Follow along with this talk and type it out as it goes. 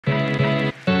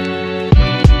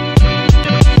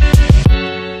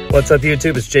What's up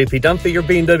YouTube, it's JP Dunphy, your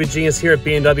BMW genius here at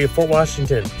BMW Fort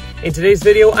Washington. In today's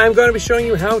video, I'm going to be showing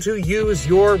you how to use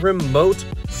your remote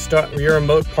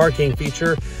parking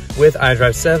feature with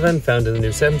iDrive 7, found in the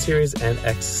new 7 Series and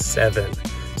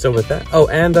X7. So with that,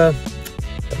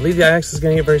 I believe the iX is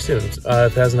getting it very soon, if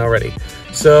it hasn't already.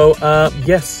 So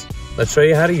yes, let's show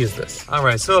you how to use this. All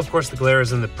right, so of course the glare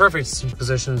is in the perfect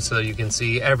position so you can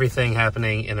see everything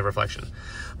happening in the reflection.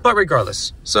 But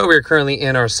regardless, so we're currently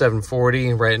in our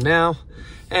 740 right now.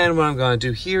 And what I'm going to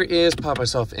do here is pop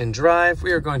myself in drive.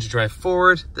 We are going to drive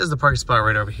forward. This is the parking spot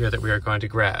right over here that we are going to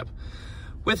grab.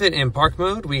 With it in park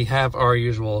mode, we have our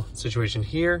usual situation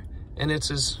here. And it's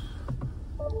just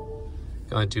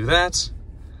going to do that.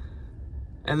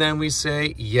 And then we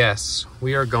say, yes,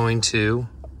 we are going to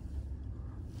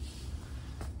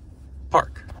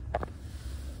park.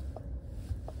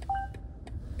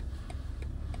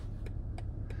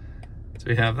 So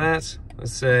we have that.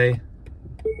 Let's say,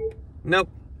 nope,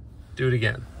 do it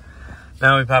again.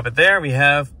 Now we pop it there. We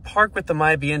have park with the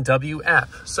myBMW app.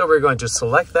 So we're going to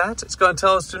select that. It's going to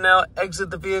tell us to now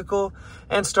exit the vehicle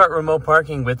and start remote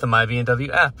parking with the myBMW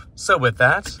app. So with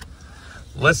that,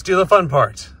 let's do the fun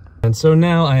part. And so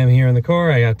now I am here in the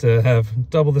car. I have to have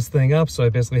double this thing up. So I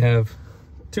basically have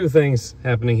two things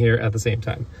happening here at the same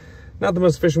time. Not the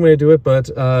most efficient way to do it, but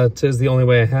 'tis the only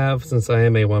way I have since I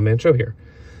am a one-man show here.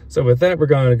 So with that, we're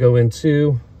going to go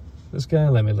into this guy.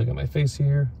 Let me look at my face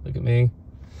here. Look at me.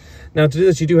 Now to do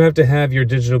this, you do have to have your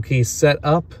digital key set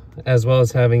up, as well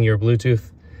as having your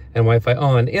Bluetooth and Wi-Fi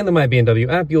on. In the myBMW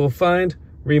app, you will find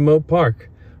Remote Park.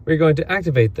 We're going to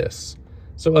activate this.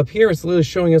 So up here, it's literally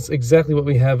showing us exactly what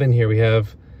we have in here. We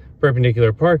have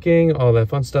perpendicular parking, all that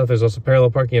fun stuff. There's also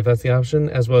parallel parking if that's the option,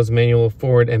 as well as manual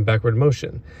forward and backward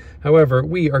motion. However,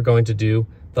 we are going to do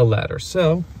the latter.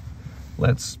 So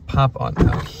let's pop on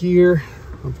out here.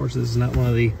 Unfortunately, this is not one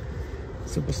of the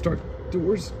simple start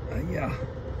doors. Yeah.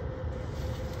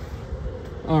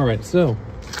 All right, so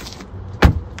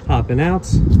hopping out.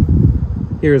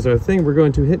 Here's our thing. We're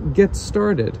going to hit get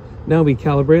started. Now we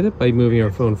calibrate it by moving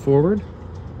our phone forward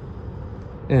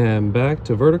and back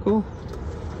to vertical.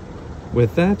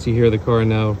 With that, you hear the car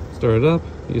now started up.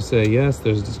 You say yes,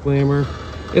 there's a disclaimer.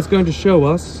 It's going to show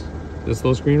us this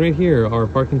little screen right here, our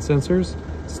parking sensors,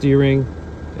 steering,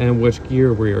 and which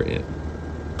gear we are in.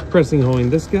 Pressing and holding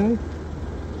this guy.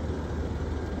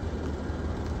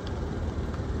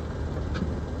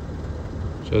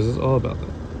 Shows us all about that.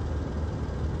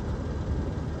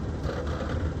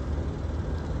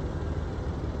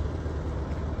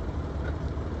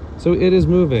 So it is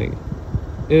moving.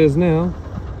 It is now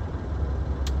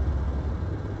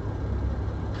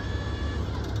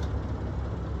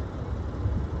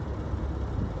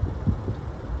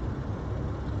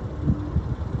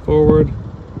forward,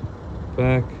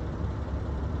 back,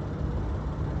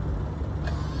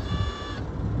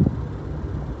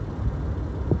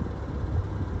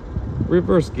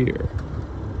 reverse gear.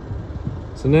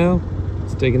 So now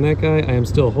it's taking that guy. I am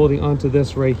still holding on to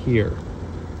this right here.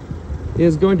 It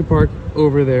is going to park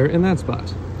over there in that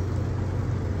spot.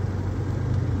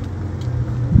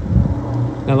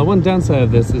 Now the one downside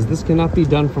of this is this cannot be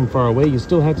done from far away. You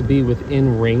still have to be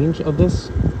within range of this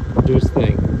to do its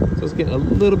thing. So it's getting a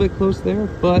little bit close there,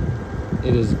 but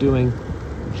it is doing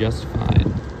just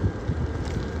fine.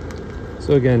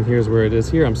 So again, here's where it is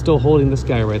here. I'm still holding this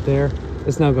guy right there.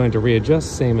 It's now going to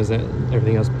readjust, same as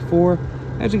everything else before.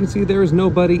 As you can see, there is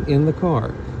nobody in the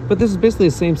car. But this is basically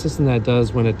the same system that it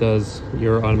does when it does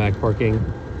your automatic parking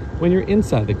when you're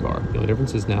inside the car. The only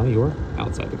difference is now you're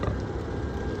outside the car.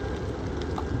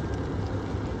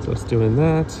 So it's doing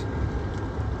that.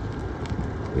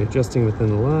 Readjusting within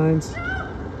the lines.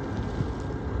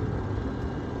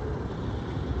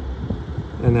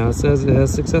 And now it says it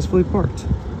has successfully parked.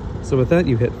 So with that,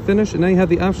 you hit finish, and now you have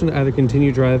the option to either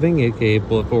continue driving, aka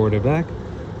pull it forward or back,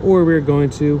 or we're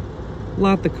going to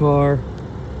lock the car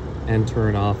and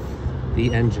turn off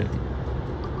the engine.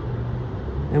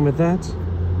 And with that,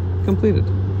 completed.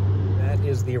 That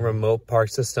is the remote park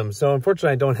system. So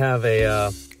unfortunately, I don't have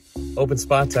a open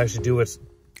spot to actually do it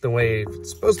the way it's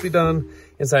supposed to be done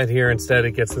inside here. Instead,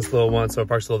 it gets this little one, so it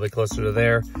parks a little bit closer to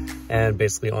there and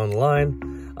basically on the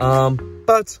line.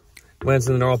 But when it's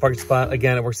in the normal parking spot,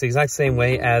 again, it works the exact same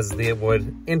way as it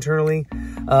would internally.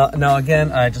 Now,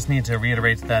 again, I just need to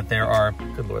reiterate that there are,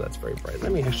 good Lord, that's very bright.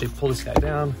 Let me actually pull this guy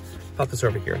down, pop this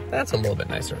over here. That's a little bit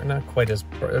nicer, not quite as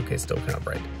bright. Okay, still kind of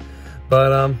bright.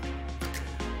 But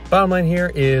bottom line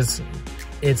here is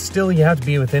it's still, you have to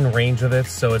be within range of it.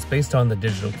 So it's based on the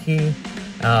digital key.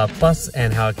 Plus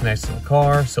and how it connects to the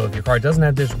car. So if your car doesn't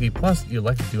have Digital Key Plus, you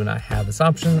likely do not have this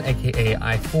option, aka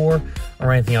i4,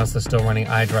 or anything else that's still running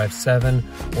iDrive 7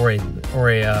 or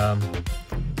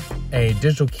a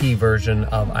digital key version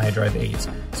of iDrive 8.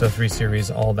 So 3 Series,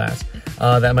 all that.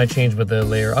 That might change with the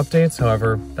later updates.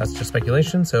 However, that's just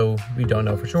speculation, so we don't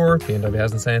know for sure. BMW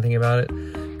hasn't said anything about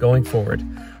it going forward.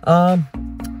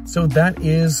 So that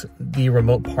is the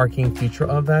remote parking feature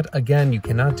of that. Again, you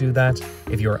cannot do that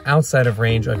if you're outside of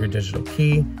range of your digital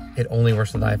key. It only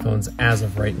works with iPhones as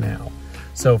of right now.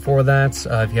 So for that,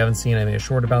 if you haven't seen, I made a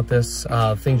short about this.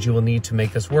 Things you will need to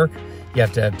make this work. You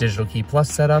have to have Digital Key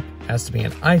Plus set up. It has to be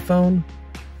an iPhone.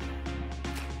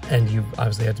 And you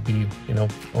obviously have to be,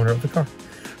 owner of the car.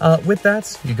 With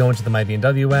that, you go into the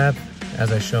myBMW app,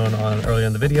 as I shown earlier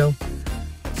in the video.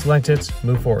 Select it,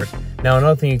 move forward. Now,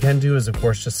 another thing you can do is, of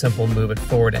course, just simple move it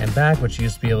forward and back, which you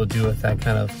used to be able to do with that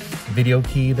kind of video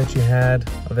key that you had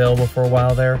available for a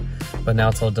while there. But now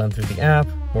it's all done through the app,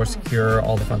 more secure,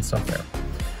 all the fun stuff there.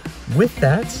 With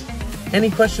that,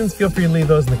 any questions, feel free to leave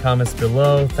those in the comments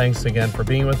below. Thanks again for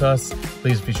being with us.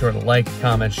 Please be sure to like,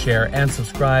 comment, share, and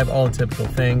subscribe, all the typical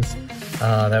things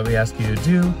that we ask you to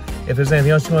do. If there's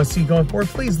anything else you want to see going forward,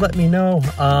 please let me know.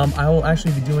 I will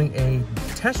actually be doing a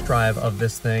test drive of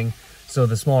this thing, so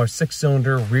the smaller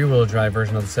 6-cylinder rear-wheel drive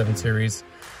version of the 7 Series,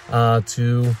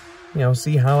 to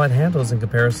see how it handles in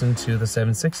comparison to the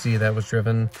 760 that was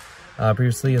driven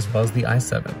previously, as well as the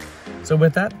i7. So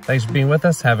with that, thanks for being with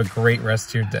us. Have a great rest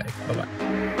of your day. Bye-bye.